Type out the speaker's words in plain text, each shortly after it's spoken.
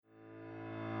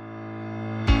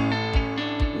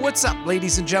What's up,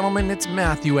 ladies and gentlemen? It's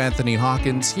Matthew Anthony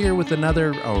Hawkins here with another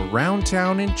Around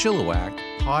Town in Chilliwack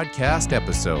podcast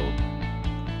episode.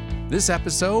 This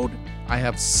episode, I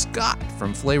have Scott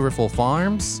from Flavorful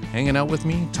Farms hanging out with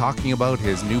me, talking about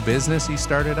his new business he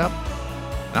started up.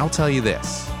 And I'll tell you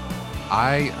this,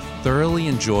 I thoroughly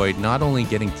enjoyed not only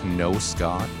getting to know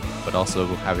Scott, but also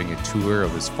having a tour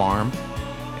of his farm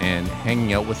and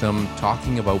hanging out with him,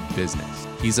 talking about business.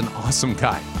 He's an awesome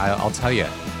guy. I'll tell you,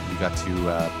 we got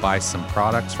to buy some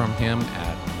products from him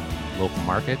at the local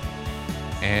market,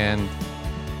 and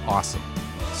awesome.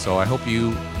 So I hope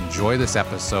you enjoy this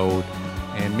episode,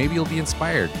 and maybe you'll be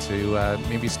inspired to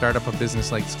maybe start up a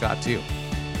business like Scott too.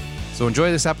 So enjoy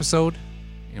this episode,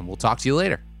 and we'll talk to you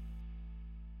later.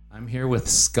 I'm here with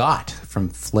Scott from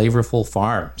Flavorful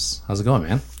Farms. How's it going,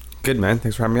 man? Good, man.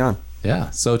 Thanks for having me on.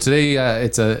 Yeah. So today,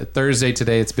 it's a Thursday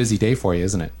today. It's a busy day for you,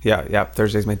 isn't it? Yeah.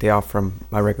 Thursday's my day off from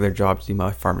my regular job to do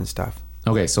my farming stuff.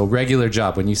 Okay. So regular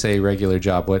job. When you say regular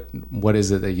job, what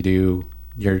is it that you do?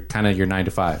 You're kind of your 9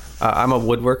 to 5. I'm a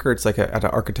woodworker. It's like at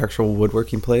an architectural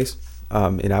woodworking place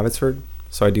in Abbotsford.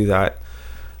 So I do that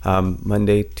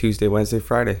Monday, Tuesday, Wednesday,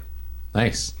 Friday.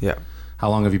 Nice. Yeah.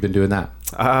 How long have you been doing that?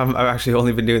 I've actually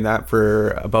only been doing that for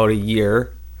about a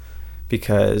year.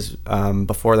 Because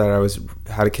before that,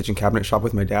 I had a kitchen cabinet shop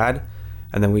with my dad,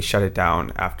 and then we shut it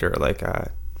down after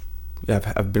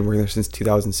I've been working there since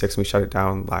 2006, and we shut it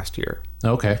down last year.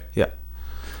 Okay. Yeah.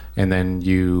 And then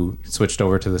you switched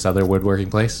over to this other woodworking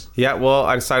place? Yeah, well,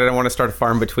 I decided I want to start a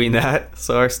farm between that.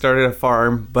 So I started a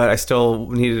farm, but I still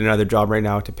needed another job right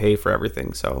now to pay for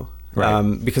everything. So, right.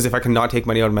 Because if I can not take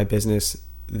money out of my business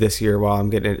this year while I'm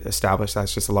getting it established,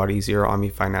 that's just a lot easier on me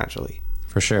financially.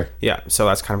 For sure. Yeah, so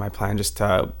that's kind of my plan, just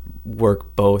to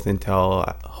work both until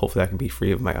hopefully I can be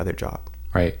free of my other job.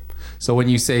 Right. So when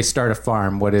you say start a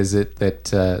farm, what is it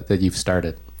that you've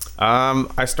started?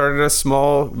 I started a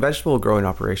small vegetable growing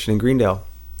operation in Greendale.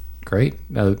 Great.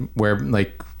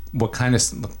 What kind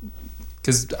of...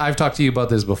 Because I've talked to you about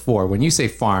this before. When you say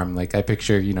farm, I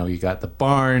picture, you got the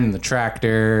barn, the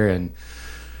tractor, and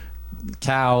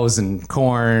cows and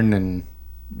corn and...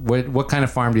 What kind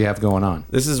of farm do you have going on?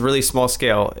 This is really small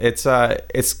scale. It's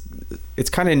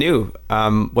kind of new.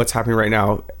 What's happening right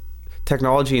now,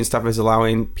 technology and stuff is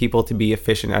allowing people to be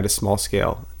efficient at a small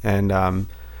scale. And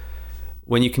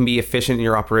when you can be efficient in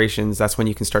your operations, that's when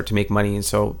you can start to make money. And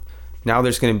so now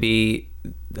there's going to be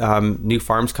new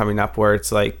farms coming up where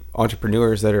it's like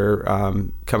entrepreneurs that are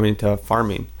coming into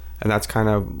farming. And that's kind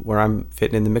of where I'm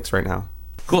fitting in the mix right now.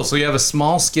 Cool. So you have a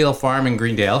small scale farm in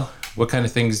Greendale. What kind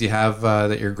of things do you have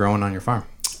that you're growing on your farm?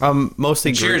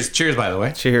 Mostly cheers, by the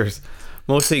way. Cheers.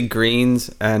 Mostly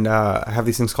greens, and I have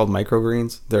these things called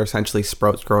microgreens. They're essentially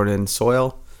sprouts grown in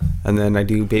soil, and then I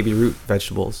do baby root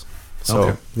vegetables. So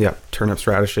okay. Yeah, turnips,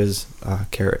 radishes,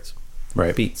 carrots,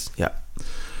 right, beets. Yeah.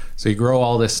 So you grow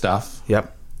all this stuff.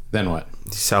 Yep. Then what?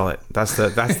 You sell it. That's the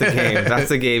game. That's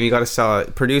the game. You got to sell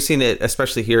it. Producing it,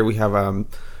 especially here, we have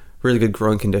really good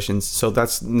growing conditions. So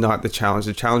that's not the challenge.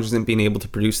 The challenge isn't being able to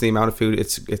produce the amount of food,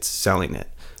 it's selling it.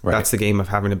 Right. That's the game of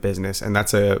having a business. And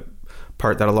that's a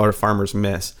part that a lot of farmers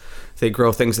miss. They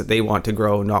grow things that they want to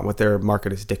grow, not what their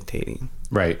market is dictating.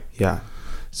 Right. Yeah.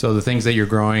 So the things that you're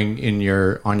growing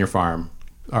on your farm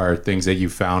are things that you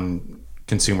found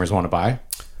consumers want to buy?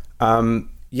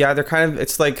 Yeah, they're kind of,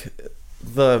 it's like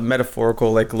the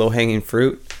metaphorical, low-hanging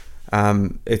fruit.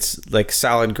 It's like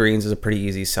salad greens is a pretty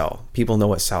easy sell. People know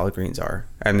what salad greens are,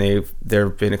 and they've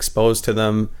been exposed to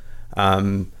them.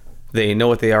 They know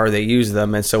what they are. They use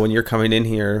them, and so when you're coming in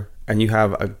here and you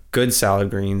have a good salad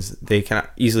greens, they can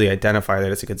easily identify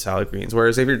that it's a good salad greens.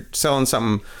 Whereas if you're selling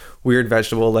something weird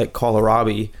vegetable like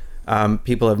kohlrabi,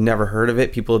 people have never heard of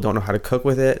it. People don't know how to cook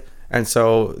with it. And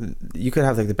so you could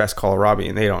have the best kohlrabi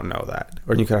and they don't know that.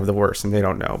 Or you could have the worst and they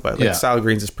don't know. But salad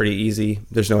greens is pretty easy.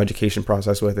 There's no education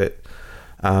process with it.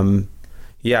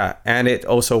 Yeah. And it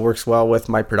also works well with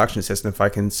my production system. If I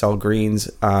can sell greens,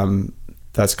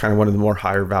 that's kind of one of the more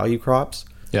higher value crops.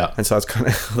 Yeah. And so that's kind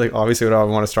of obviously what I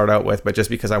want to start out with. But just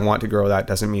because I want to grow that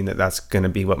doesn't mean that that's going to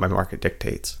be what my market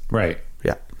dictates. Right.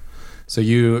 Yeah. So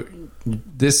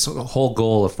this whole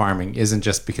goal of farming isn't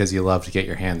just because you love to get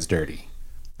your hands dirty.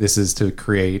 This is to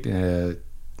create an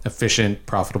efficient,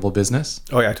 profitable business.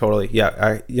 Oh yeah, totally.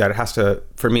 Yeah, it has to.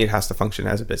 For me, it has to function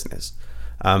as a business.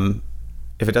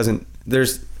 If it doesn't,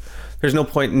 there's no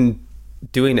point in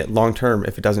doing it long term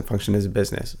if it doesn't function as a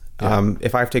business. Yeah.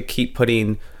 If I have to keep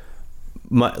putting,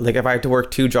 if I have to work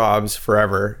 2 jobs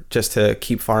forever just to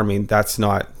keep farming, that's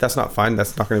not fun.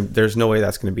 That's not gonna. There's no way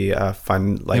that's gonna be a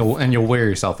fun life. And you'll wear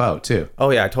yourself out too. Oh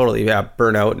yeah, totally. Yeah,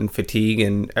 burnout and fatigue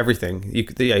and everything. You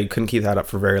couldn't keep that up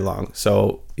for very long.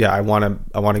 So yeah, I want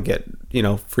to get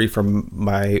free from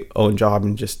my own job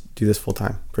and just do this full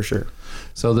time for sure.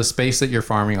 So the space that you're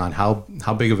farming on,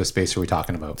 how big of a space are we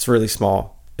talking about? It's really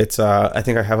small. It's I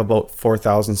think I have about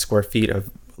 4,000 square feet of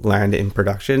land in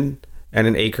production, and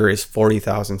an acre is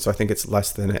 40,000. So I think it's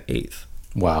less than an eighth.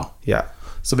 Wow. Yeah.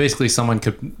 So basically someone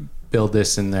could build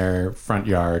this in their front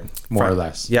yard, more or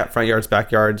less. Yeah, front yards,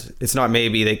 backyards. It's not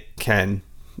maybe, they can.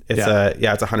 It's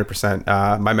it's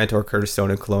 100%. My mentor, Curtis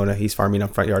Stone in Kelowna, he's farming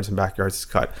up front yards and backyards. He's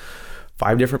got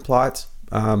 5 different plots,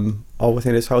 all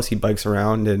within his house. He bikes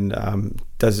around and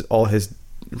does all his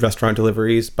restaurant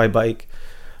deliveries by bike.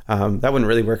 That wouldn't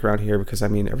really work around here because,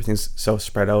 everything's so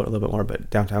spread out a little bit more, but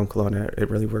downtown Kelowna, it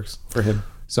really works for him.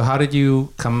 So how did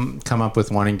you come up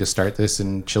with wanting to start this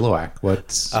in Chilliwack?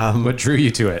 What drew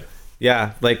you to it?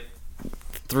 Yeah, like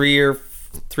 3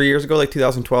 years ago, like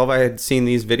 2012, I had seen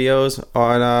these videos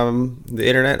on the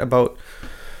internet about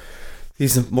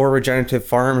these more regenerative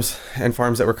farms and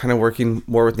farms that were kind of working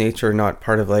more with nature, not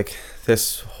part of like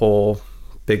this whole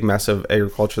big mess of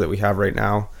agriculture that we have right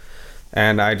now.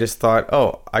 And I just thought,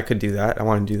 oh, I could do that. I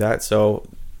want to do that. So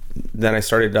then I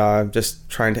started just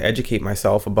trying to educate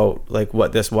myself about like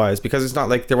what this was, because it's not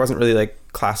like there wasn't really like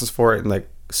classes for it in like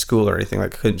school or anything.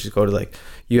 Like I couldn't just go to like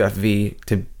UFV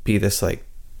to be this like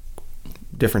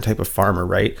different type of farmer,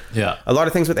 right? Yeah. A lot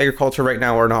of things with agriculture right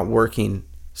now are not working.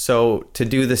 So to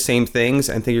do the same things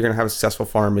and think you're going to have a successful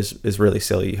farm is really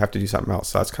silly. You have to do something else.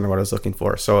 So that's kind of what I was looking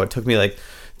for. So it took me like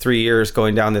 3 years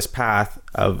going down this path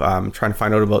of trying to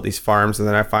find out about these farms. And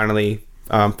then I finally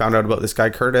found out about this guy,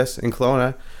 Curtis in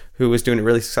Kelowna, who was doing it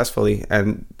really successfully.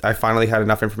 And I finally had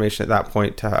enough information at that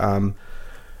point to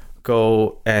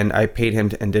go, and I paid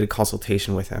him and did a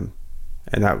consultation with him.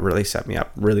 And that really set me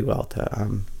up really well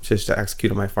to just to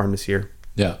execute on my farm this year.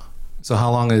 Yeah. So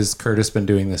how long has Curtis been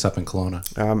doing this up in Kelowna?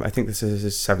 I think this is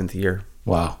his 7th year.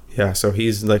 Wow. Yeah. So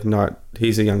he's like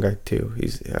he's a young guy too.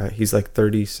 He's like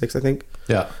 36, I think.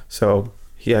 Yeah. So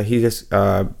yeah, he just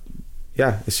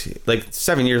it's like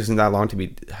 7 years isn't that long to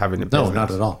be having a business. No, not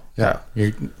at all. Yeah.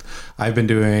 I've been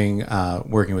doing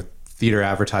working with theater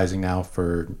advertising now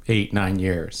for 8-9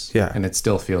 years. Yeah. And it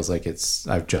still feels like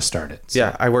I've just started. So.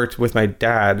 Yeah. I worked with my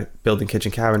dad building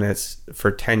kitchen cabinets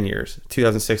for 10 years,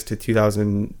 2006 to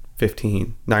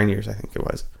 2015, 9 years, I think it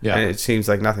was. Yeah. And it seems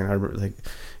like nothing.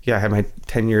 I had my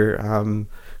 10-year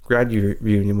grad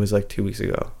reunion was like 2 weeks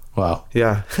ago. Wow.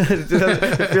 Yeah.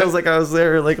 It feels like I was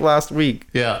there like last week.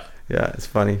 Yeah. Yeah. It's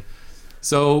funny.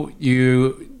 So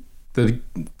the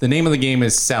name of the game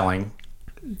is selling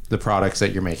the products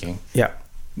that you're making. Yeah.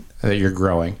 That you're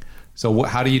growing. So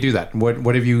how do you do that?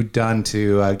 What have you done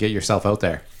to get yourself out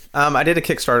there? I did a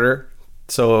Kickstarter.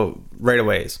 So right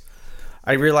away,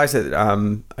 I realized that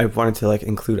I wanted to like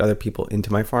include other people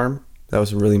into my farm. That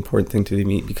was a really important thing to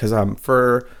me because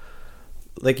for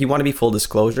like you want to be full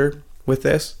disclosure with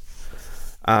this.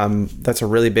 That's a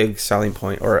really big selling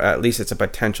point, or at least it's a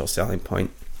potential selling point.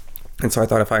 And so I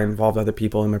thought if I involved other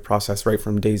people in my process right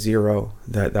from day zero,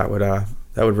 that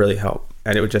would really help.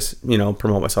 And it would just,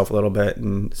 promote myself a little bit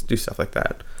and do stuff like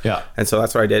that. Yeah. And so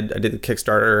that's what I did. I did the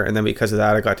Kickstarter. And then because of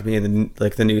that, I got to be in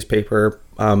the newspaper.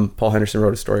 Paul Henderson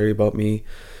wrote a story about me.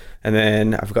 And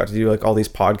then I've got to do like all these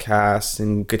podcasts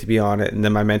and get to be on it. And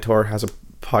then my mentor has a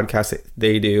podcast that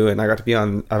they do. And I've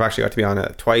actually got to be on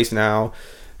it twice now.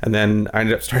 And then I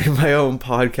ended up starting my own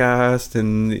podcast.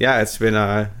 And yeah, it's been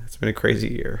a crazy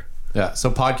year. Yeah.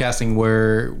 So podcasting,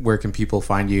 where can people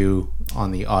find you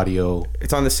on the audio?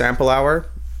 It's on the Sample Hour,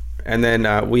 and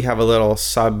then we have a little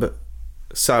sub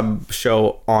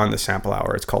show on the Sample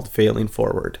Hour. It's called Failing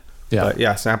Forward. Yeah. But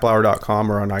yeah, samplehour.com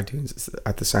or on iTunes. It's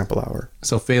at the Sample Hour.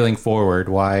 So Failing Forward,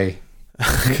 why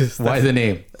the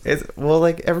name?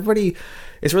 Everybody,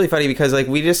 it's really funny because like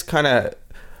we just kind of,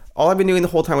 all I've been doing the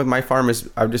whole time with my farm is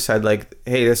I've just said like,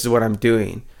 hey, this is what I'm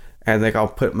doing. And like I'll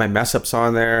put my mess ups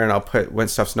on there, and I'll put when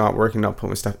stuff's not working, I'll put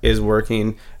when stuff is working,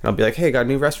 and I'll be like, hey, got a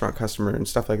new restaurant customer and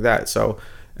stuff like that. So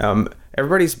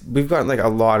we've gotten like a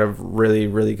lot of really,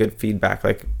 really good feedback,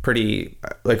 like pretty,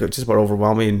 like just about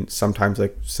overwhelming. Sometimes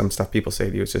like some stuff people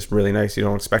say to you, it's just really nice. You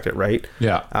don't expect it, right?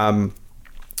 Yeah.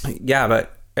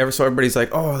 But everybody's like,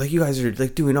 oh, like you guys are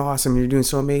like doing awesome. You're doing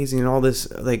so amazing and all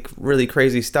this like really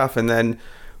crazy stuff. And then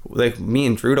like me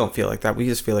and Drew don't feel like that. We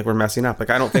just feel like we're messing up.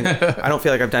 Like I don't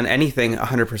feel like I've done anything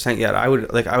 100% yet. I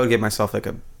would give myself like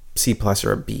a C+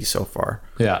 or a B so far.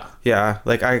 Yeah. Yeah.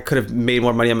 Like I could have made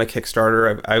more money on my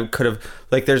Kickstarter. I could have,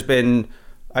 like there's been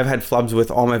I've had flubs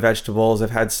with all my vegetables.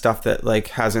 I've had stuff that like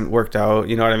hasn't worked out.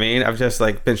 You know what I mean? I've just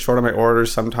like been short on my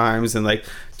orders sometimes, and like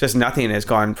just nothing has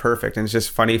gone perfect. And it's just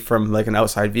funny from like an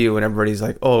outside view, and everybody's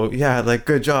like, "Oh yeah, like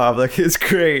good job, like it's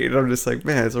great." And I'm just like,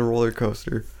 "Man, it's a roller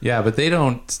coaster." Yeah, but they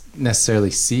don't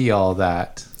necessarily see all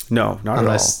that. No, not at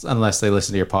all. Unless they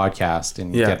listen to your podcast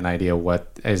and get an idea of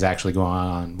what is actually going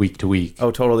on week to week.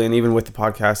 Oh, totally. And even with the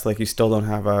podcast, like you still don't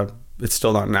have it's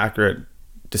still not an accurate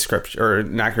description or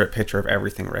an accurate picture of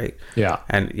everything, right? Yeah.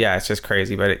 And yeah, it's just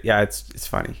crazy, but it's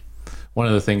funny. One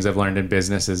of the things I've learned in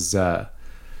business is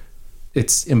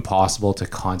it's impossible to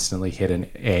constantly hit an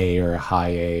A or a high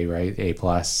A, right? A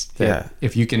plus. Yeah.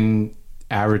 If you can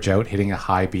average out hitting a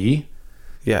high B,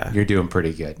 yeah, you're doing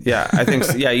pretty good. Yeah, I think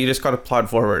so. Yeah, you just got to plod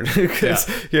forward because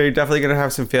you're definitely going to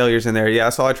have some failures in there. Yeah,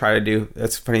 that's all I try to do.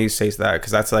 It's funny you say that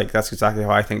because that's exactly how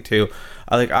I think too.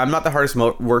 I'm not the hardest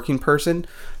working person,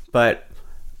 but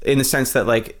in the sense that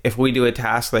like if we do a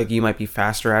task, like you might be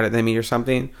faster at it than me or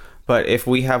something. But if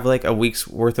we have like a week's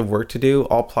worth of work to do,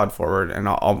 I'll plod forward and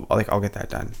I'll get that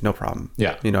done. No problem.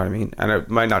 Yeah. You know what I mean? And it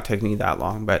might not take me that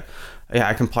long, but yeah,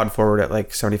 I can plod forward at like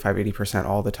 75-80%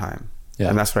 all the time. Yeah.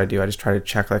 And that's what I do. I just try to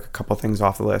check like a couple things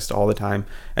off the list all the time.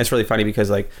 And it's really funny because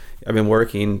like I've been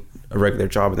working a regular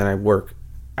job and then I work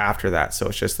after that. So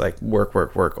it's just like work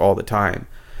all the time.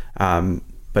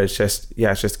 But it's just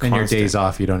constant. And your days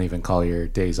off, you don't even call your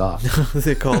days off.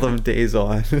 They call them days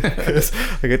on because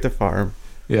I get to farm.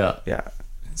 Yeah. Yeah.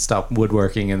 Stop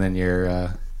woodworking and then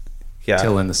you're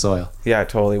tilling the soil. Yeah,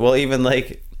 totally. Well, even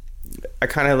like I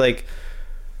kind of like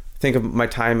think of my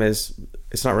time as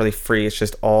it's not really free. It's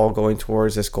just all going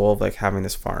towards this goal of like having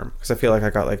this farm because I feel like I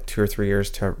got like 2 or 3 years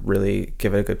to really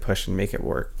give it a good push and make it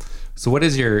work. So what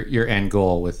is your end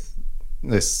goal with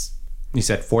this? You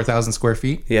said 4,000 square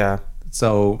feet? Yeah.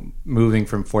 So moving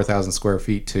from 4,000 square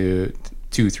feet to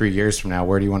 2-3 years from now,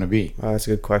 where do you want to be? Oh, that's a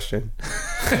good question.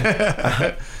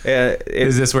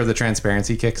 Is this where the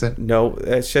transparency kicks in? No,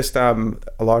 it's just a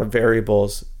lot of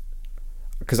variables.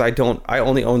 Because I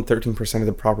only own 13% of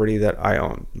the property that I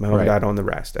own. My mom and dad own the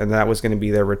rest, and that was going to be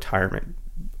their retirement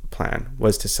plan,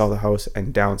 was to sell the house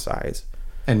and downsize.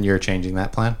 And you're changing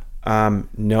that plan?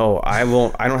 No, I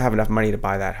won't. I don't have enough money to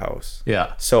buy that house.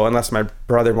 Yeah. So unless my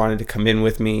brother wanted to come in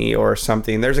with me or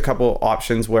something, there's a couple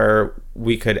options where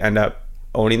we could end up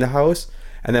owning the house,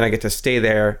 and then I get to stay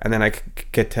there, and then I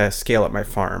get to scale up my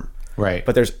farm. Right.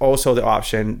 But there's also the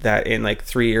option that in like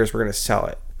 3 years we're going to sell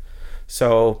it.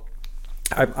 So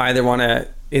I either want to,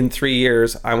 in 3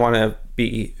 years, I want to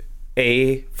be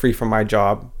free from my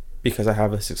job because I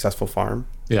have a successful farm.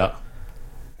 Yeah.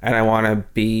 And I want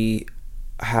to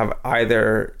have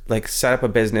either like set up a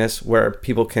business where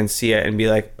people can see it and be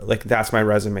like that's my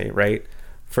resume, right?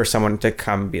 For someone to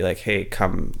come be like, hey,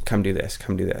 come do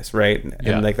this, right?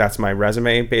 And like that's my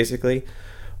resume basically.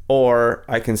 Or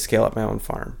I can scale up my own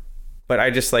farm. But I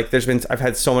just like I've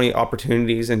had so many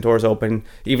opportunities and doors open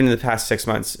even in the past 6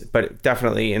 months, but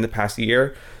definitely in the past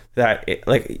year that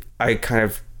I kind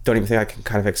of don't even think I can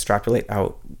kind of extrapolate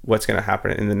out what's going to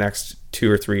happen in the next 2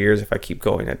 or 3 years if I keep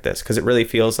going at this, because it really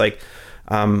feels like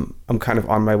I'm kind of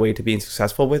on my way to being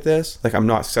successful with this. Like I'm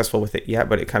not successful with it yet,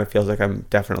 but it kind of feels like I'm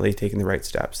definitely taking the right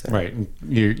steps there. Right.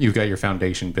 You've got your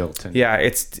foundation built.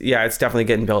 It's definitely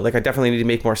getting built. Like I definitely need to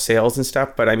make more sales and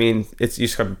stuff, but I mean, you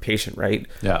just gotta be patient, right?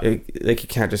 Yeah. Like you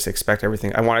can't just expect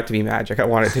everything. I want it to be magic. I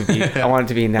want it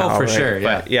to be now. Oh, for right? sure.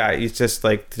 Yeah. But yeah, it's just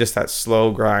that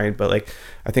slow grind. But like,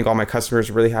 I think all my customers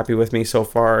are really happy with me so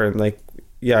far. And like,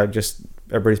 yeah, just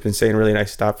everybody's been saying really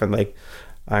nice stuff. And like,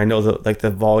 I know that like the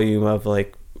volume of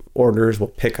like orders will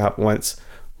pick up once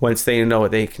they know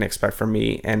what they can expect from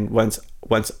me, and once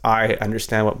I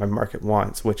understand what my market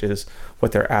wants, which is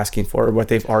what they're asking for, what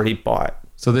they've already bought.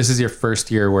 So this is your first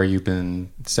year where you've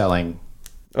been selling.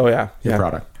 Oh yeah, your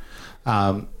product.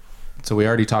 So we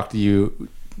already talked to you.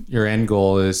 Your end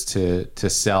goal is to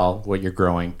sell what you're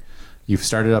growing. You've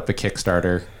started up a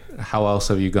Kickstarter. How else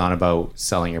have you gone about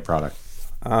selling your product?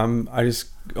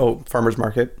 Farmers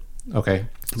market. Okay.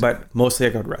 But mostly I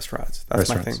go to restaurants. That's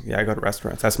my thing. Yeah, I go to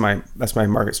restaurants. That's my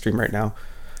market stream right now.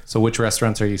 So which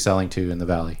restaurants are you selling to in the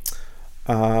Valley?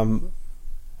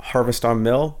 Harvest on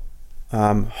Mill,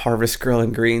 Harvest Grill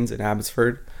and Greens in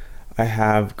Abbotsford. I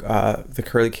have the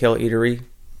Curly Kale Eatery,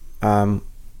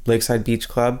 Lakeside Beach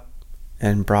Club,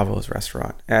 and Bravo's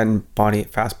Restaurant. And Bonnie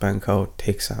at Fast Bun Co.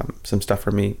 takes some stuff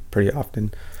from me pretty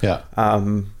often. Yeah.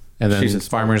 And then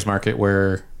Farmers Market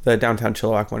where... The downtown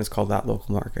Chilliwack one is called That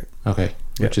Local Market. Okay.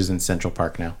 Which is in Central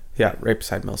Park now. Yeah, right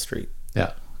beside Mill Street.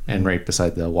 Yeah. And right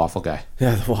beside the waffle guy.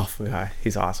 Yeah, the waffle guy.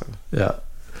 He's awesome. Yeah.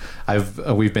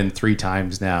 We've been 3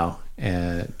 times now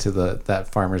to that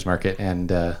farmers market,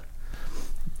 and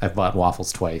I've bought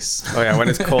waffles twice. Oh yeah, when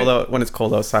it's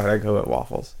cold outside, I go at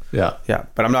waffles. Yeah. Yeah,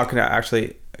 but I'm not gonna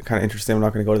actually. Kind of interesting. I'm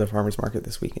not going to go to the farmers market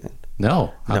this weekend.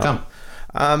 No, how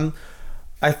come?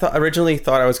 I originally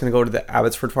thought I was going to go to the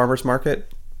Abbotsford farmers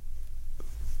market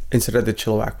instead of the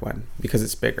Chilliwack one because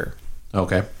it's bigger.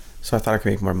 Okay. So I thought I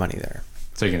could make more money there.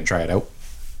 So you're gonna try it out?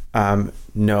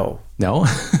 No.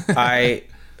 I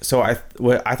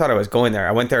thought I was going there.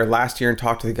 I went there last year and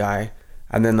talked to the guy,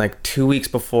 and then like 2 weeks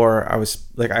before, I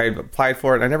applied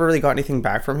for it. And I never really got anything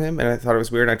back from him, and I thought it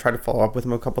was weird. And I tried to follow up with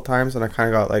him a couple times, and I kind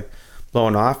of got like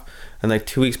blown off. And like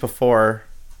 2 weeks before,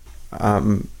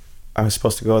 I was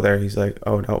supposed to go there. He's like,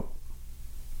 "Oh no,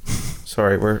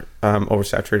 sorry, we're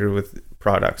oversaturated with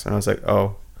products." And I was like,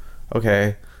 "Oh,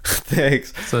 okay,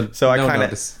 thanks." So I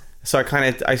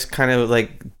kind of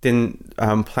like didn't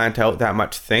plant out that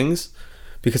much things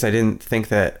because I didn't think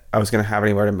that I was going to have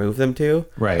anywhere to move them to.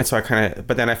 Right. And so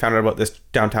but then I found out about this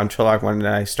downtown Chilliwack one and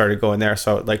I started going there.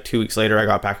 So like 2 weeks later, I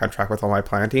got back on track with all my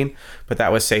planting, but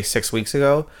that was say 6 weeks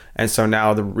ago. And so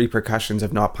now the repercussions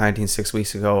of not planting 6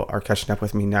 weeks ago are catching up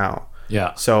with me now.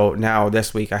 Yeah. So now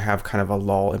this week I have kind of a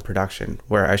lull in production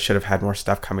where I should have had more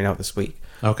stuff coming out this week.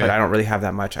 Okay. But I don't really have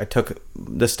that much. I took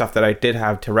the stuff that I did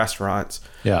have to restaurants.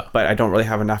 Yeah. But I don't really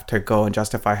have enough to go and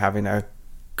justify having a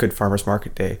good farmer's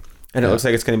market day. And it looks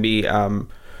like it's going to be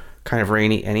kind of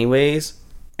rainy anyways.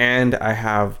 And I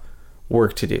have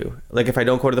work to do. Like if I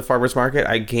don't go to the farmer's market,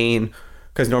 I gain,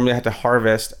 because normally I have to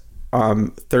harvest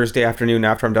Thursday afternoon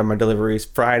after I'm done my deliveries,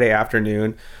 Friday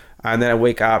afternoon. And then I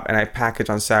wake up and I package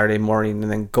on Saturday morning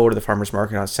and then go to the farmer's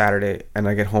market on Saturday. And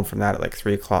I get home from that at like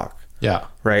 3 o'clock. Yeah.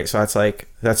 Right. So that's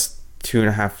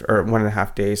 2.5 or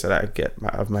 1.5 days that I get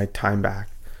of my time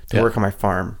back to work on my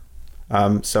farm.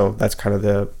 So that's kind of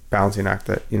the balancing act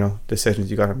that,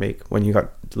 decisions you got to make when you got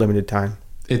limited time.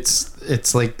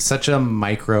 It's like such a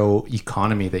micro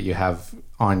economy that you have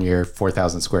on your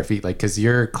 4,000 square feet. Like, cause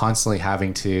you're constantly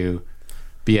having to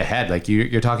be ahead. Like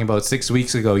you're talking about 6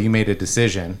 weeks ago, you made a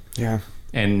decision. Yeah.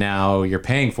 And now you're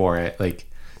paying for it. Like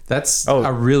that's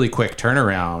a really quick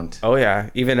turnaround. Oh yeah.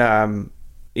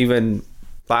 Even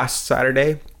last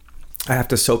Saturday, I have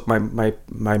to soak my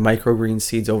microgreen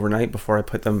seeds overnight before I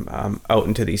put them out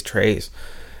into these trays.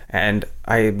 And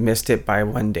I missed it by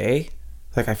 1 day.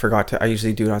 Like I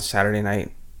usually do it on Saturday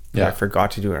night. Yeah. I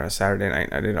forgot to do it on a Saturday night.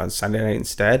 I did it on Sunday night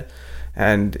instead.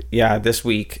 And yeah, this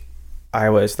week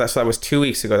that was 2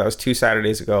 weeks ago. That was 2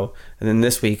 Saturdays ago. And then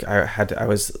this week I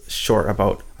was short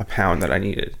about a pound that I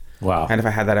needed. Wow. And if I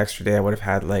had that extra day, I would have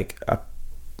had like a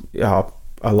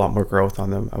lot more growth on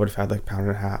them. I would have had like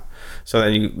 1.5 pounds. So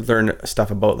then you learn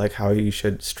stuff about like how you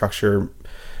should structure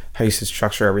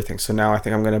everything. So now I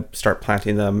think I'm going to start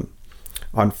planting them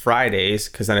on Fridays,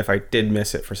 because then if I did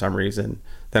miss it for some reason,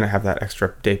 then I have that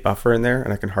extra day buffer in there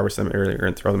and I can harvest them earlier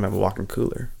and throw them in a walk-in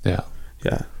cooler. Yeah.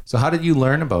 Yeah. So how did you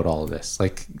learn about all of this?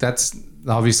 Like that's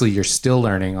obviously you're still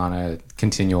learning on a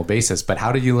continual basis, but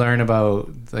how did you learn about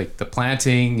like the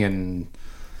planting and...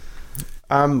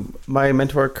 My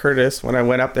mentor Curtis, when I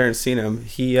went up there and seen him,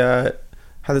 he had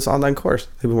this online course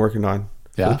they've been working on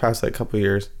for the past like couple of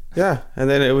years. Yeah, and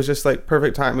then it was just like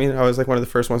perfect timing. I was like one of the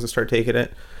first ones to start taking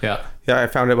it. Yeah, I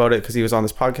found out about it because he was on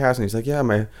this podcast, and he's like,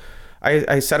 "Yeah,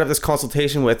 I set up this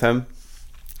consultation with him,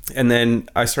 and then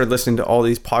I started listening to all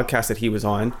these podcasts that he was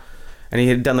on, and he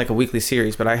had done like a weekly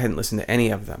series, but I hadn't listened to any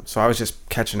of them, so I was just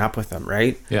catching up with them,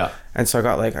 right? Yeah, and so I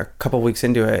got like a couple weeks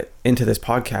into this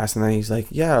podcast, and then he's like,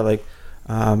 "Yeah, like."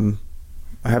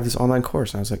 I have this online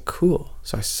course. And I was like, cool.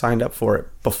 So I signed up for it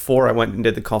before I went and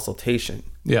did the consultation.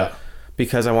 Yeah.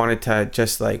 Because I wanted to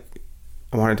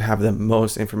have the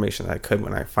most information that I could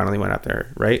when I finally went up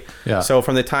there. Right. Yeah. So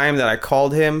from the time that I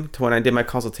called him to when I did my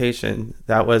consultation,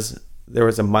 there was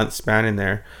a month span in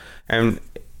there. And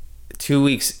 2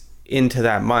 weeks into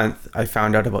that month, I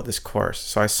found out about this course.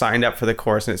 So I signed up for the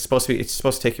course, and it's supposed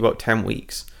to take you about 10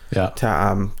 weeks. Yeah.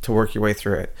 To work your way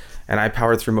through it. And I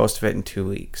powered through most of it in 2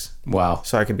 weeks. Wow.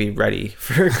 So I could be ready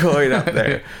for going up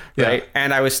there. Yeah. Right.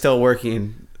 And I was still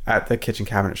working at the kitchen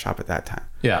cabinet shop at that time.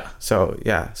 Yeah. So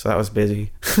that was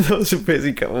busy. That was a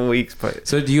busy couple of weeks. But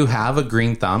so do you have a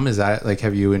green thumb? Is that like,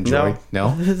 have you enjoyed?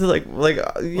 No.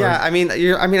 Yeah.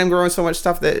 I'm growing so much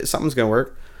stuff that something's going to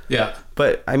work. Yeah.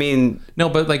 But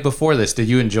but like before this, did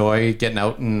you enjoy getting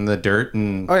out in the dirt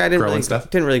and growing stuff?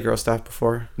 Didn't really grow stuff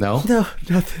before. No,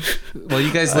 nothing. Well,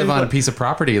 you guys live on a piece of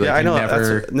property. Like I know.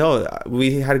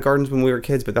 We had gardens when we were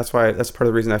kids, but that's part of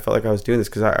the reason I felt like I was doing this,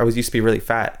 because I used to be really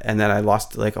fat, and then I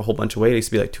lost like a whole bunch of weight. I used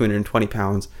to be like 220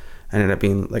 pounds. I ended up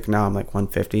being like, now I'm like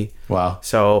 150. Wow.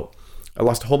 So I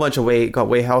lost a whole bunch of weight, got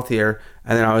way healthier.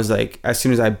 And then I was like, as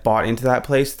soon as I bought into that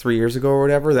place 3 years ago or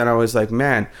whatever, then I was like,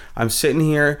 man, I'm sitting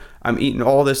here, I'm eating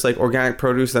all this like organic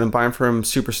produce that I'm buying from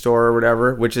Superstore or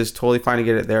whatever, which is totally fine to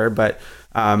get it there. But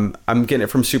I'm getting it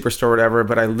from Superstore or whatever,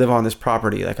 but I live on this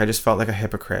property. Like I just felt like a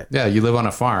hypocrite. Yeah, you live on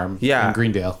a farm in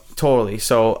Greendale. Totally.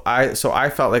 So I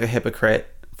felt like a hypocrite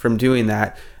from doing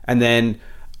that. And then,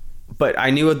 but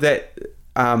I knew that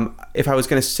if I was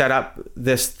going to set up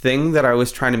this thing that I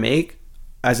was trying to make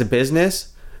as a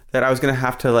business, that I was going to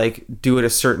have to like do it a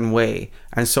certain way.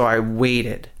 And so I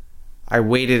waited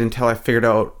until I figured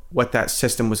out what that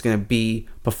system was going to be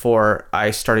before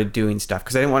I started doing stuff.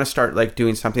 Cause I didn't want to start like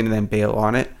doing something and then bail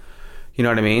on it. You know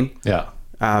what I mean? Yeah.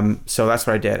 So that's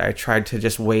what I did. I tried to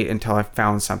just wait until I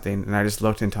found something, and I just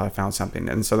looked until I found something.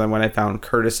 And so then when I found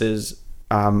Curtis's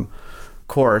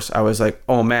course, I was like,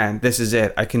 oh man, this is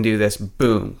it. I can do this.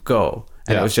 Boom, go.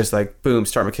 And it was just like, boom,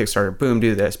 start my Kickstarter. Boom,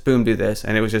 do this. Boom, do this.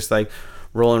 And it was just like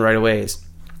rolling right away.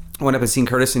 I went up and seen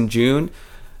Curtis in June.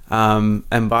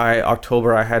 And by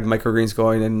October, I had microgreens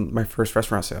going in my first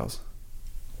restaurant sales.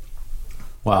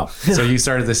 Wow. So you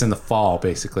started this in the fall,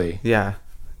 basically. Yeah.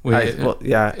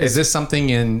 Yeah. Is this something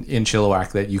in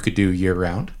Chilliwack that you could do year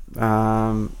round?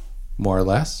 More or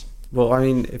less? Well, I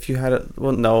mean, if you had it,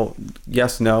 well, no,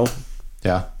 yes, no.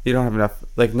 Yeah. You don't have enough,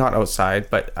 like not outside,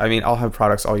 but I mean, I'll have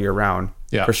products all year round.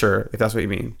 Yeah. For sure. If that's what you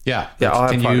mean. Yeah. Yeah.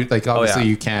 Like, can you, like, obviously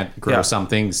you can't grow some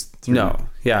things through. No.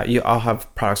 Yeah. I'll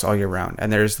have products all year round.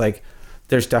 And there's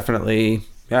definitely,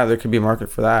 there could be a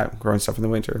market for that, growing stuff in the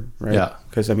winter. Right. Yeah.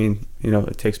 Because I mean,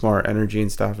 it takes more energy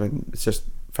and stuff, and it's just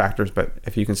factors, but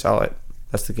if you can sell it,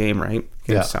 that's the game, right?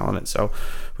 Selling it. So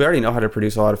we already know how to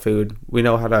produce a lot of food. We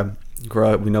know how to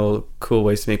grow it. We know cool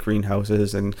ways to make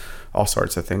greenhouses and all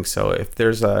sorts of things. So if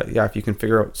there's if you can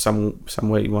figure out some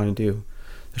way you want to do,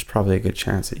 there's probably a good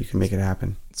chance that you can make it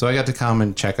happen. So I got to come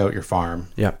and check out your farm.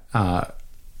 Yeah.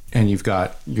 And you've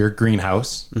got your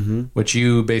greenhouse, which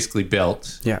you basically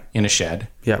built in a shed.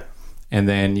 Yeah. And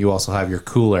then you also have your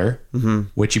cooler,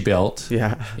 which you built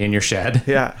in your shed.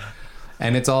 Yeah.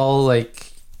 And it's all like,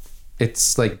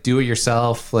 it's like do it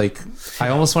yourself. Like I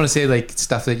almost want to say like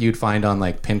stuff that you'd find on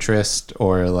like Pinterest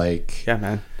or like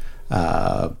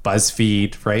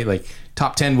BuzzFeed, right? Like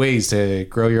top 10 ways to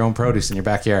grow your own produce in your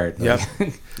backyard. Yep.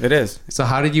 It is. So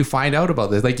how did you find out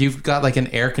about this? Like you've got like an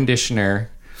air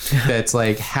conditioner that's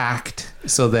like hacked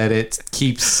so that it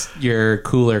keeps your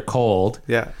cooler cold.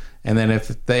 Yeah. And then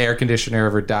if the air conditioner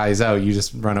ever dies out, you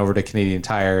just run over to Canadian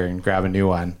Tire and grab a new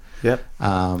one. Yep.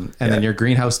 And then your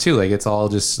greenhouse too, like it's all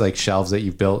just like shelves that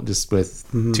you've built just with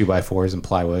 2x4s and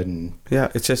plywood and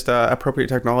it's just appropriate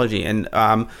technology. And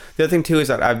the other thing too is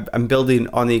that I'm building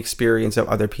on the experience of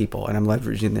other people, and I'm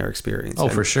leveraging their experience.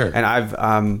 For sure. And I've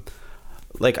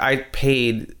I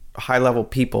paid high level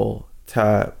people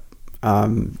to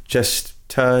just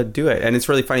to do it. And it's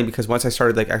really funny because once I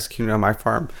started like executing on my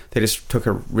farm, they just took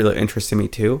a real interest in me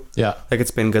too. Yeah. Like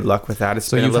it's been good luck with that.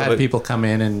 So you've had people come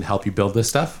in and help you build this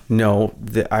stuff? No,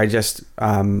 I just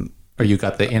or you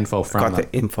got the info from them? Got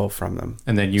the info from them.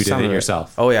 And then you did it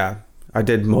yourself? Oh yeah. I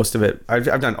did most of it. I've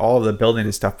done all of the building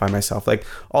and stuff by myself. Like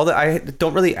all that, I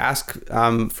don't really ask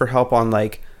for help on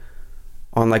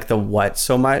the what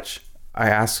so much. I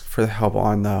ask for the help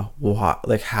on the what,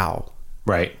 like how.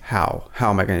 Right. How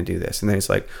am I going to do this? And then it's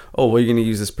like, oh, well, you're going to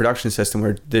use this production system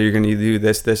where you're going to do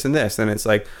this, this, and this. And it's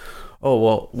like, oh,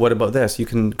 well, what about this? You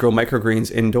can grow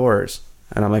microgreens indoors.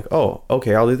 And I'm like, oh,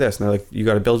 okay, I'll do this. And they're like, you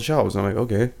got to build shelves. And I'm like,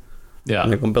 okay. Yeah.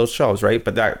 And they go build shelves, right?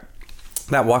 But that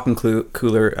walk-in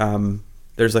cooler,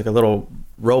 there's like a little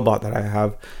robot that I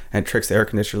have, and it tricks the air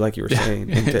conditioner, like you were saying.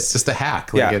 It's just a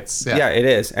hack. Like it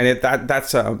is. And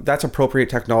that's appropriate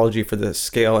technology for the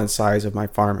scale and size of my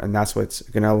farm, and that's what's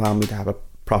going to allow me to have a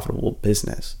profitable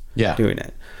business doing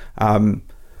it.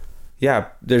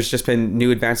 There's just been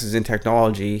new advances in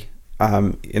technology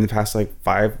in the past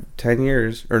 5-10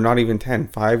 years, or not even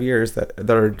 5 years, that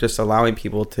are just allowing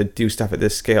people to do stuff at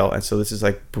this scale. And so this is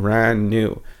like brand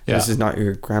new. This is not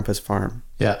your grandpa's farm.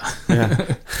 Yeah.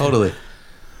 Totally.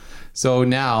 So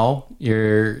now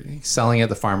you're selling at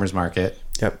the farmer's market.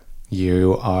 Yep.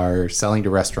 You are selling to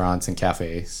restaurants and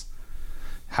cafes.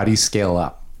 How do you scale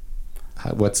up?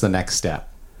 What's the next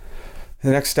step?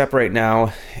 The next step right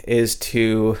now is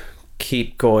to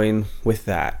keep going with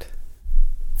that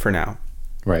for now.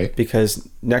 Right. Because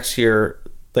next year,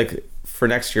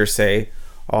 say,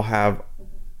 I'll have...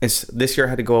 This year I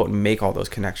had to go out and make all those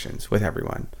connections with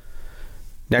everyone.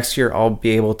 Next year, I'll be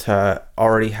able to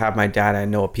already have my data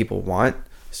and know what people want.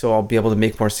 So I'll be able to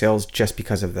make more sales just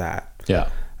because of that. Yeah.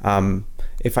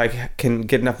 If I can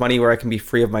get enough money where I can be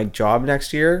free of my job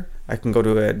next year, I can go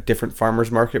to a different farmer's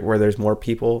market where there's more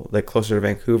people, like closer to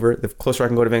Vancouver. The closer I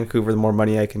can go to Vancouver, the more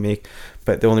money I can make.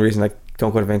 But the only reason I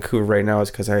don't go to Vancouver right now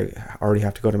is because I already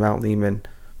have to go to Mount Lehman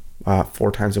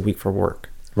 4 times a week for work.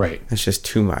 Right. It's just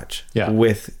too much. Yeah.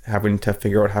 With having to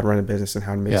figure out how to run a business and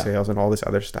how to make sales and all this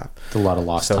other stuff. It's a lot of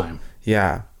lost time.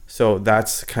 Yeah. So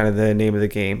that's kind of the name of the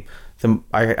game.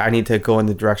 I need to go in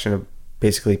the direction of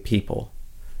basically people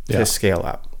to scale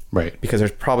up. Right. Because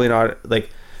there's probably not, like,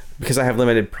 because I have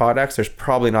limited products, there's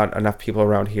probably not enough people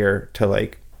around here to,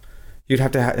 like, you'd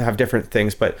have to have different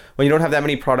things. But when you don't have that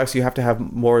many products, you have to have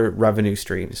more revenue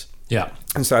streams. Yeah.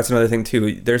 And so that's another thing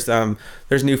too. There's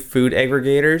new food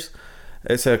aggregators.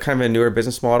 It's a kind of a newer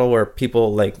business model where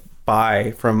people like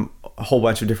buy from a whole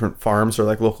bunch of different farms or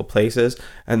like local places,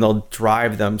 and they'll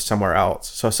drive them somewhere else.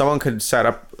 So someone could set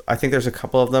up, I think there's a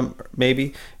couple of them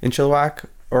maybe in Chilliwack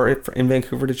or in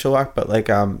Vancouver to Chilliwack, but like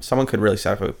someone could really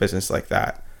set up a business like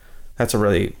that.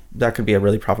 That could be a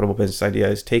really profitable business idea,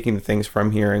 is taking the things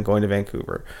from here and going to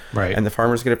Vancouver. Right. And the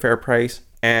farmers get a fair price,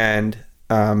 and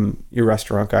your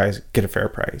restaurant guys get a fair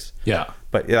price. Yeah.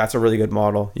 But yeah, that's a really good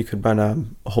model. You could run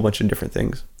a whole bunch of different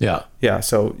things. Yeah. Yeah.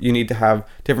 So you need to have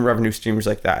different revenue streams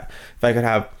like that. If I could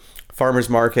have farmers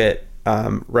market,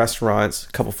 restaurants,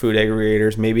 a couple food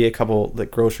aggregators, maybe a couple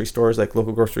like grocery stores, like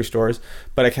local grocery stores,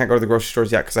 but I can't go to the grocery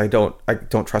stores yet because I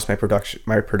don't trust my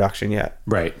production yet.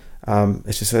 Right.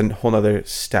 It's just a whole nother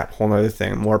step, whole nother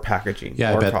thing, more packaging,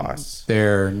 more costs.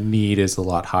 Their need is a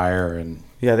lot higher, and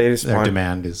they just their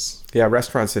demand is. Yeah,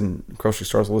 restaurants and grocery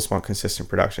stores will just want consistent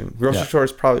production. Grocery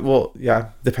stores probably,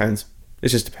 depends. It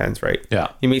just depends, right? Yeah.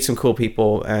 You meet some cool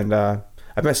people, and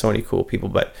I've met so many cool people,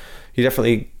 but you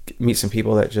definitely meet some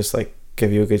people that just like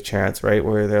give you a good chance, right?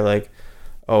 Where they're like,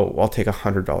 oh, I'll take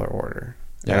 $100 order.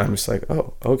 Yeah. And I'm just like,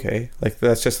 oh, okay. Like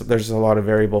there's just a lot of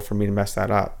variable for me to mess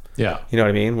that up. Yeah. You know what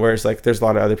I mean? Whereas like there's a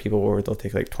lot of other people where they'll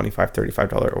take like $25,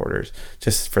 $35 orders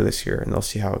just for this year, and they'll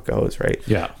see how it goes, right?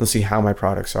 Yeah. They'll see how my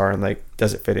products are and like,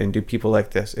 does it fit in? Do people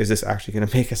like this? Is this actually going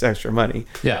to make us extra money?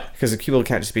 Yeah. Because people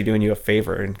can't just be doing you a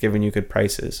favor and giving you good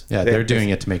prices. Yeah, they're doing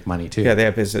it to make money too. Yeah, they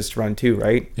have business to run too,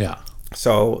 right? Yeah.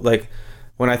 So like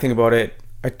when I think about it,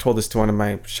 I told this to one of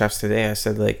my chefs today. I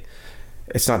said like,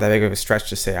 it's not that big of a stretch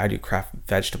to say I do craft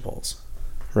vegetables.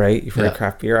 Right? You've heard of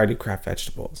craft beer, I do craft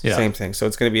vegetables. Yeah. Same thing. So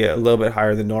it's going to be a little bit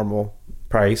higher than normal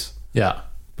price. Yeah.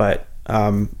 But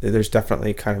there's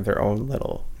definitely kind of their own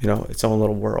little, its own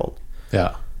little world.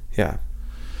 Yeah. Yeah.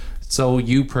 So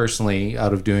you personally,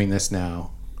 out of doing this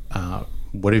now,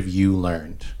 what have you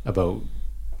learned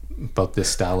about this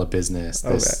style of business,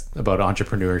 about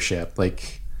entrepreneurship?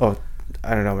 Like, oh,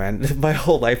 I don't know, man. My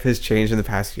whole life has changed in the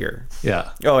past year.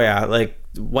 Yeah. Oh yeah. Like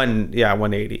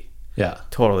 180. Yeah.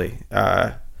 Totally.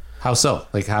 How so?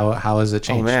 Like how has it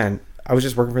changed? Oh man, I was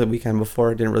just working for the weekend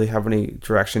before. Didn't really have any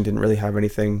direction. Didn't really have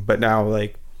anything. But now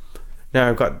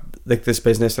I've got like this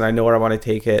business, and I know where I want to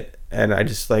take it. And I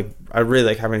just I really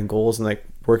like having goals and like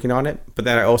working on it. But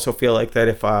then I also feel like that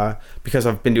if because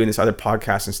I've been doing this other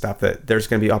podcast and stuff, that there's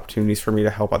going to be opportunities for me to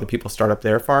help other people start up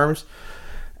their farms,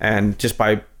 and just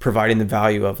by providing the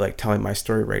value of like telling my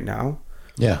story right now.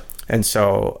 Yeah. And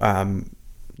so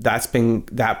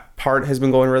that part has been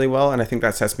going really well, and I think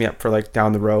that sets me up for like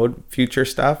down the road future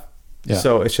stuff. Yeah.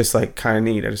 So it's just like kind of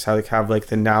neat. I just have like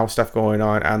the now stuff going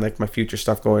on and like my future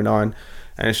stuff going on,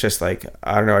 and it's just like,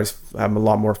 I don't know, I just have a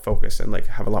lot more focus and like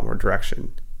have a lot more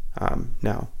direction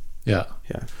now. Yeah.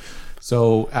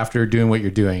 So after doing what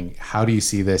you're doing, how do you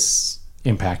see this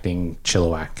impacting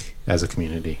Chilliwack as a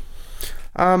community?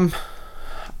 I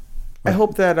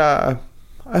hope that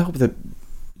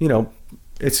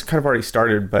it's kind of already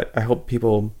started, but I hope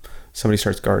somebody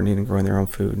starts gardening and growing their own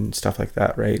food and stuff like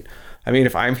that, right? I mean,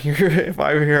 if I'm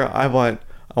here, I want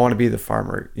to be the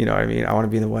farmer, you know what I mean? I want to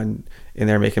be the one in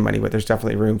there making money, but there's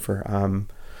definitely room for,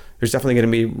 there's definitely going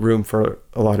to be room for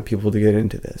a lot of people to get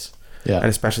into this. Yeah. And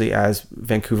especially as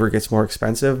Vancouver gets more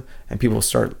expensive and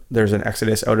there's an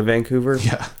exodus out of Vancouver.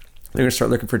 Yeah. They're going to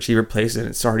start looking for cheaper places, and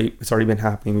it's already been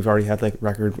happening. We've already had like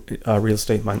record real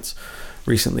estate months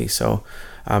recently. So,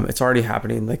 it's already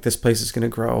happening. Like this place is going to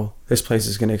grow. This place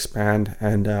is going to expand.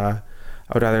 And I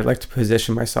would either like to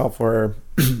position myself where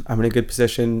I'm in a good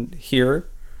position here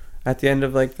at the end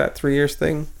of like that 3 years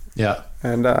thing. Yeah.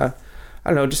 And I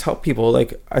don't know, just help people.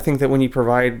 Like I think that when you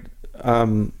provide a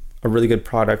really good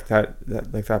product,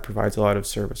 that provides a lot of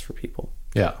service for people.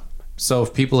 Yeah. So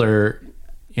if people are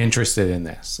interested in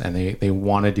this and they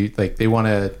want to they want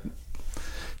to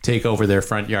take over their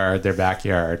front yard, their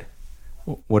backyard,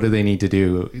 what do they need to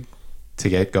do to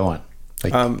get going?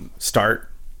 Like start.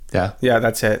 Yeah. Yeah,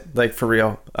 that's it. Like for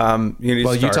real. You need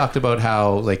Well, to you start. talked about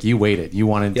how like you waited. You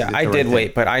wanted. Yeah, to I did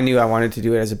wait, but I knew I wanted to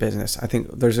do it as a business. I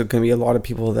think there's going to be a lot of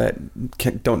people that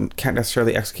can't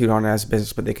necessarily execute on it as a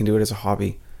business, but they can do it as a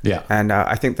hobby. Yeah. And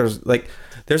I think there's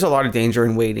a lot of danger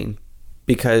in waiting,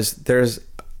 because there's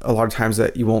a lot of times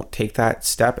that you won't take that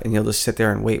step and you'll just sit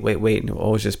there and wait, and it'll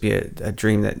always just be a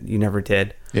dream that you never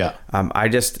did. Yeah. I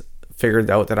just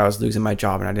figured out that I was losing my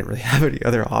job and I didn't really have any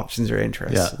other options or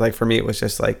interests. Yeah. Like for me, it was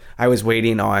just like I was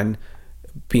waiting on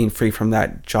being free from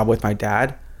that job with my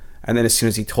dad. And then as soon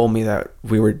as he told me that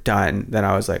we were done, then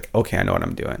I was like, okay, I know what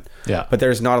I'm doing. Yeah. But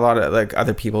there's not a lot of like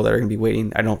other people that are going to be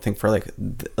waiting, I don't think, for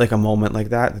like a moment like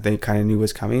that they kind of knew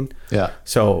was coming. Yeah.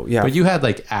 So, yeah. But you had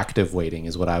like active waiting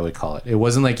is what I would call it. It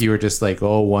wasn't like you were just like,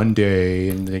 oh, one day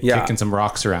and like, kicking some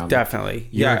rocks around. Definitely.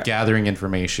 You're gathering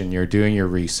information. You're doing your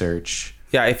research.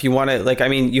 Yeah. If you want to, like, I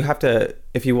mean, you have to,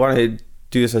 if you want to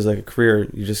do this as like a career,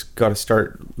 you just got to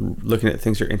start looking at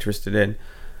things you're interested in.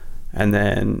 And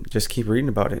then just keep reading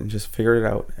about it and just figure it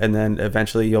out. And then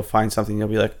eventually you'll find something. You'll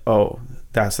be like, oh,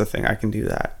 that's the thing. I can do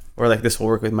that. Or like this will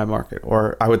work with my market.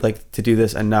 Or I would like to do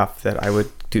this enough that I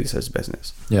would do this as a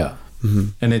business. Yeah. Mm-hmm.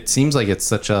 And it seems like it's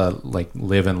such a like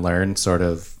live and learn sort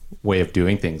of way of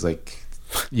doing things. Like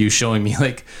you showing me,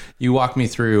 like you walked me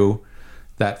through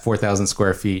that 4,000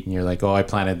 square feet and you're like, oh, I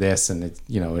planted this and it,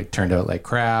 it turned out like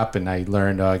crap. And I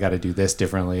learned, oh, I got to do this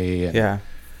differently. And yeah.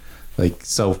 Like,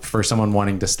 so for someone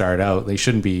wanting to start out, they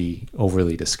shouldn't be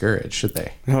overly discouraged, should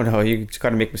they? No, you just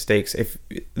got to make mistakes. If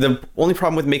the only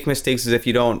problem with making mistakes is if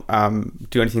you don't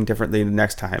do anything differently the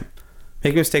next time.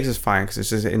 Making mistakes is fine because it's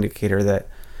just an indicator that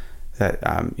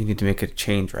you need to make a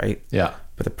change, right? Yeah.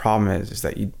 But the problem is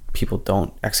that people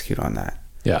don't execute on that.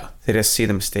 Yeah. They just see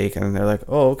the mistake and they're like,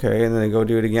 oh, okay, and then they go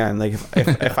do it again. Like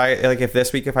if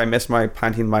this week I miss my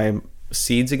planting my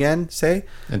seeds again, say,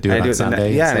 and do it on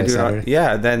Sunday,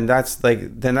 then that's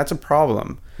a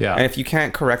problem. Yeah. And if you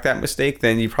can't correct that mistake,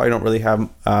 then you probably don't really have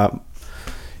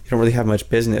much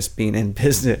business being in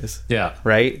business. Yeah.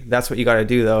 Right. That's what you got to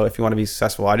do though if you want to be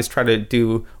successful. I just try to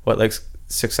do what like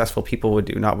successful people would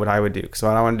do, not what I would do. Because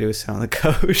what I want to do is sound like a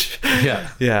coach. Yeah.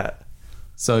 Yeah.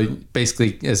 So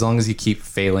basically, as long as you keep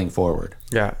failing forward.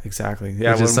 Yeah, exactly.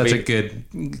 Yeah, which is such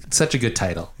a good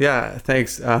title. Yeah,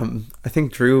 thanks. I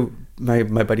think Drew, my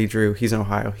buddy Drew, he's in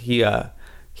Ohio. He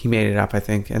made it up, I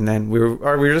think, and then we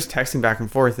were just texting back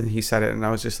and forth, and he said it, and I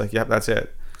was just like, "Yep, that's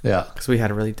it." Yeah, because we had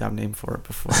a really dumb name for it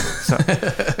before. So.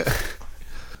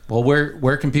 Well,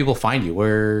 where can people find you?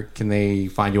 Where can they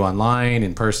find you online,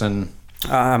 in person?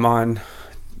 I'm on.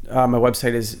 My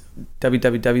website is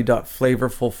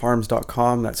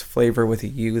www.flavorfulfarms.com. That's flavor with a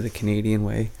U, the Canadian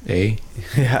way. A.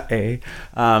 Yeah, A.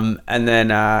 And then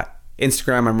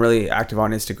Instagram, I'm really active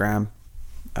on Instagram.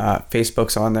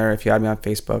 Facebook's on there if you add me on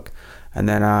Facebook. And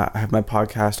then I have my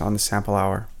podcast on the Sample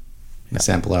Hour. The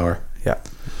Sample Hour. Yeah.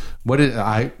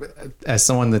 As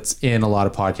someone that's in a lot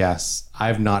of podcasts,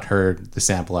 I've not heard the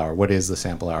Sample Hour. What is the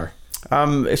Sample Hour?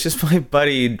 It's just my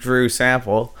buddy Drew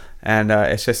Sample. And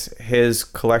it's just his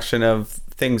collection of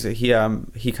things that he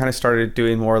kind of started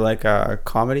doing more like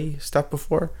comedy stuff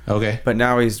before. Okay. But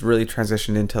now he's really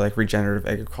transitioned into like regenerative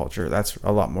agriculture. That's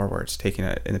a lot more where it's taken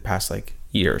it in the past like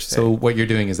years. So what you're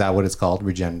doing, is that what it's called?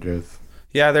 Regenerative?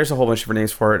 Yeah, there's a whole bunch of different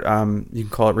names for it. You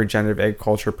can call it regenerative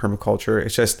agriculture, permaculture.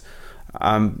 It's just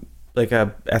like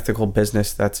a ethical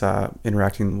business that's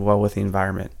interacting well with the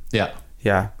environment. Yeah.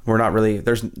 Yeah, we're not really,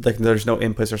 there's no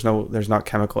inputs, there's not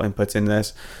chemical inputs in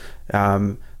this.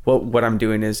 What I'm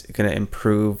doing is going to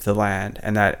improve the land,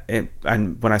 and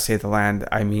when I say the land,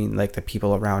 I mean like the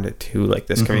people around it too, like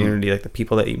this community, like the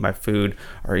people that eat my food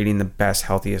are eating the best,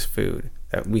 healthiest food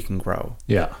that we can grow.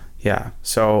 Yeah. Yeah.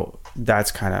 So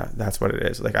that's what it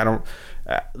is. Like I don't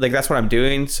like that's what I'm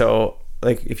doing. So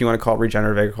like if you want to call it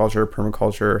regenerative agriculture,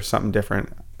 permaculture, or something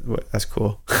different, that's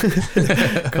cool.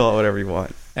 Call it whatever you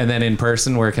want. And then in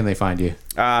person, where can they find you?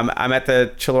 I'm at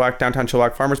the downtown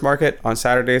Chilliwack Farmers Market on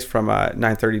Saturdays from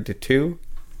 9:30 to 2,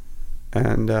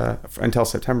 and until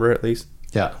September at least.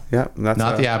 Yeah. Yeah. And that's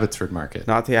not the Abbotsford Market.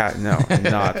 Not the not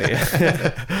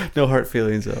the no hard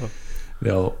feelings though.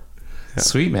 No. Yeah.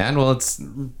 Sweet, man. Well,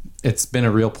 it's been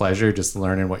a real pleasure just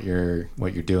learning what you're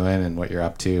doing and what you're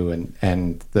up to,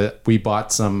 and we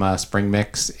bought some spring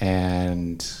mix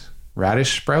and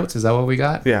radish sprouts. Is that what we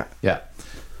got? Yeah. Yeah.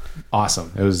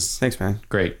 Awesome. It was Thanks, man.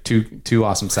 great. Two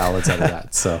awesome salads out of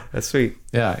that. So That's sweet.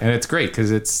 yeah, and it's great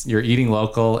because you're eating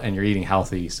local and you're eating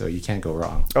healthy, so you can't go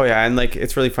wrong. Oh yeah, and like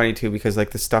it's really funny too because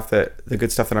like the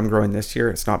good stuff that I'm growing this year,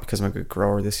 it's not because I'm a good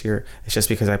grower this year. It's just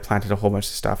because I planted a whole bunch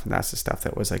of stuff and that's the stuff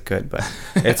that was like good. But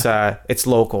it's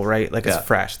local, right? Like it's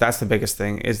fresh. That's the biggest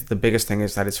thing. The biggest thing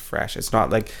is that it's fresh. It's not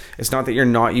that you're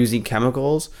not using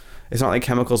chemicals. It's not like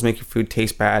chemicals make your food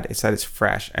taste bad. It's that it's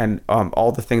fresh, and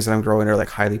all the things that I'm growing are like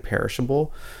highly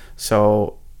perishable.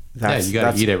 So you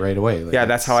got to eat it right away. Like,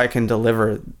 that's how I can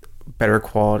deliver better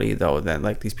quality though than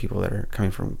like these people that are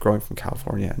growing from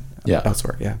California and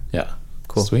elsewhere. Yeah.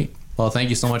 Cool. Sweet. Well, thank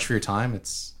you so much for your time.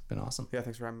 It's been awesome. Yeah,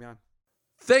 thanks for having me on.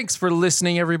 Thanks for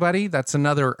listening, everybody. That's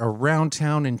another Around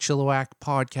Town in Chilliwack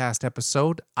podcast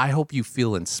episode. I hope you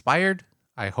feel inspired.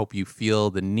 I hope you feel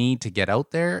the need to get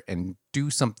out there and do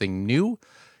something new.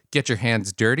 Get your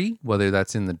hands dirty, whether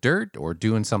that's in the dirt or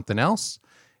doing something else,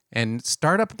 and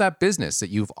start up that business that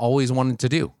you've always wanted to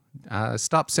do.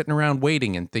 Stop sitting around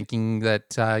waiting and thinking that,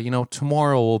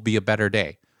 tomorrow will be a better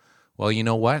day. Well, you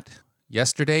know what?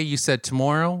 Yesterday you said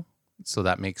tomorrow, so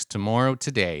that makes tomorrow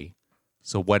today.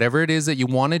 So whatever it is that you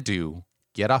want to do,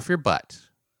 get off your butt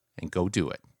and go do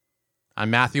it. I'm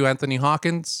Matthew Anthony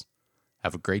Hawkins.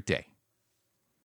 Have a great day.